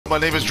My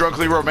name is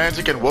Drunkly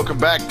Romantic and welcome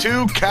back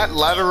to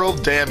Catlateral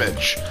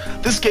Damage.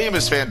 This game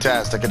is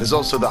fantastic. It is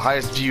also the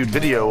highest viewed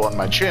video on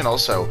my channel,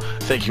 so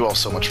thank you all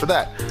so much for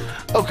that.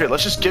 Okay,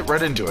 let's just get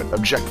right into it.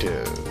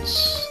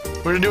 Objectives.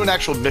 We're gonna do an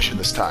actual mission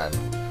this time.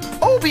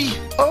 Obi!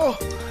 Oh!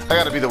 I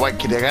gotta be the white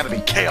kitty. I gotta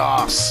be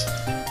Chaos.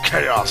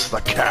 Chaos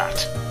the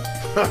cat.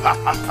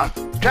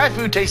 Dry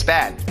food tastes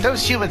bad.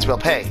 Those humans will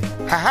pay.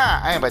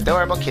 Haha, I am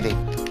adorable kitty.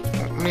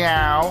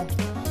 Meow.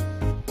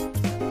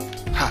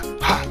 Ha,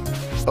 ha.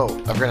 Oh,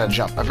 I forgot how to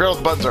jump. I forgot all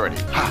the buttons already.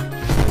 Ha.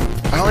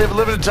 I only have a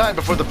limited time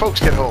before the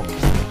folks get home.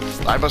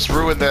 I must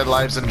ruin their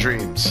lives and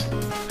dreams.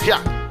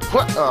 Yeah.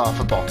 What? Oh,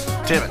 football.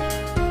 Damn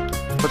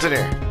it. What's in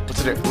here? What's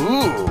in here?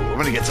 Ooh, I'm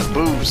gonna get some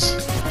booze.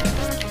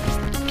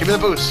 Give me the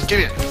booze. Give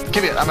me it.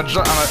 Give me it. I'm a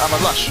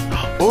lush.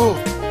 Oh,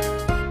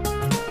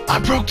 I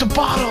broke the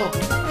bottle.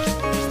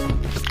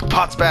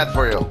 Pot's bad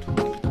for you.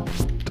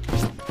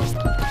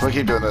 I'm gonna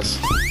keep doing this.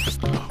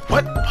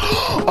 What?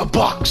 A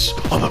box!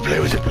 I'm gonna play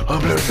with it. I'm gonna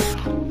play with it.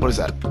 What is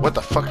that? What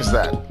the fuck is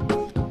that?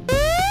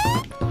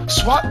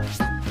 SWAT?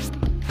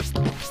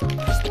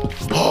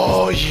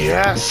 Oh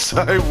yes!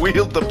 I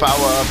wield the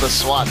power of the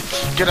SWAT.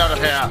 Get out of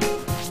here!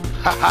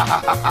 Ha ha ha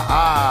ha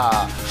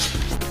ha!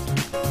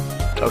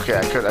 Okay,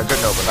 I couldn't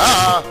open.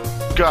 Ah!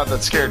 God,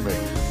 that scared me.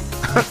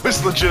 I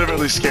was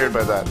legitimately scared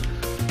by that.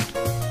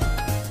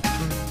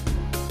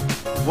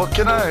 What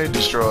can I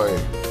destroy?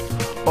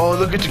 Oh,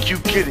 look at the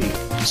cute kitty.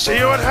 See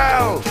you in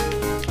hell!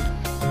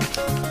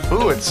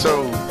 Ooh, it's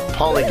so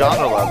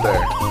polygonal out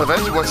there.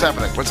 Eventually, what's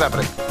happening? What's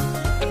happening?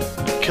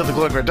 Kill the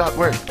glowing red dot.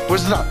 Where?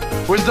 Where's the dot?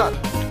 Where's the dot?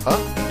 Huh?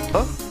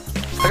 Huh?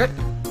 I got...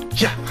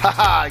 Yeah!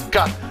 Haha! I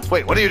got...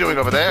 Wait, what are you doing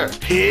over there?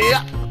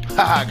 Yeah!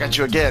 Haha! Got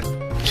you again.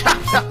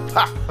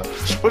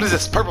 What is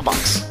this? Purple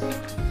box.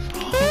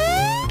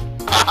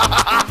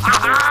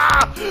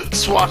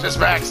 SWAT is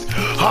maxed.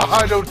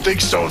 I don't think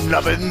so,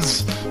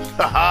 nubbins.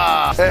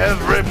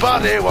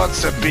 Everybody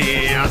wants to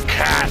be a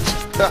cat.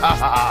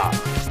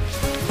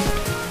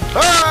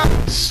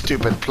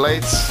 Stupid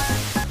plates.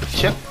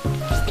 Yep.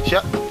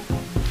 Yep.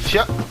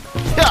 Yep.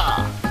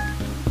 Yeah.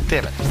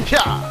 Damn it.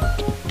 Yeah.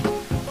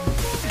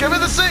 Give me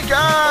the sink.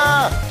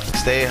 Ah.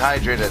 Stay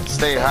hydrated.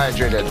 Stay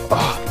hydrated.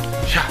 Oh.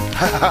 Yeah.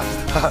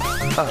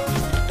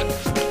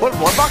 What?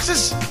 More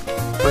boxes?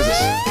 What is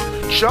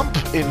this? Jump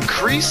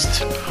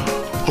increased.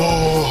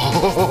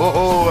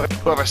 Oh,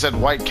 whoever said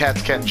white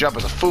cats can't jump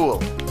is a fool.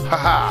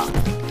 Haha.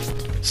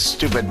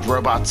 Stupid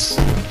robots.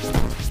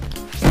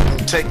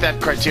 Take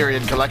that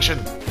Criterion Collection.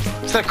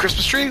 Is that a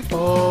Christmas tree?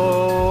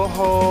 Oh,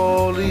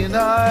 holy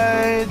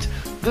night,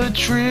 the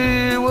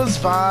tree was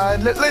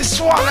violently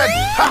swallowed.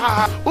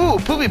 Ha! Ooh,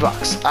 poopy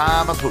box.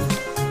 I'm a poop.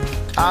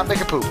 I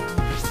make a poop.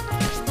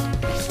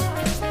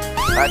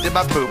 I did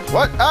my poop.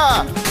 What?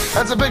 Ah,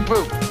 that's a big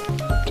poop.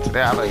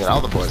 Yeah, I'm gonna get all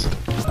the poison.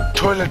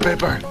 Toilet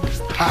paper.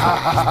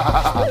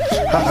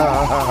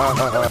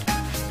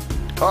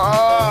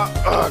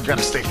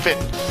 Gotta stay fit.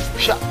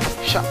 Shut,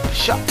 shut,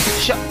 shut,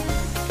 shut.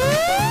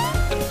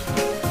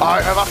 I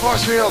have a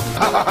force field.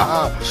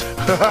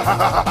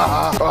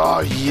 Oh,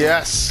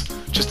 yes.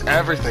 Just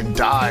everything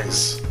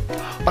dies.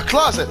 A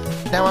closet.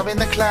 Now I'm in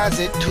the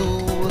closet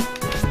too.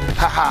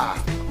 Haha.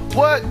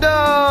 What? No!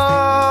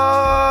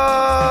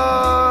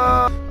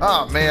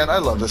 Oh, man, I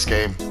love this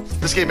game.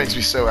 This game makes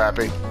me so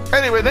happy.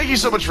 Anyway, thank you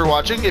so much for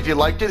watching. If you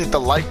liked it, hit the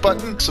like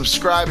button,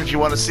 subscribe if you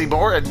want to see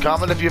more, and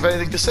comment if you have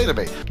anything to say to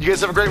me. You guys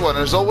have a great one,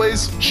 and as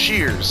always,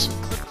 cheers.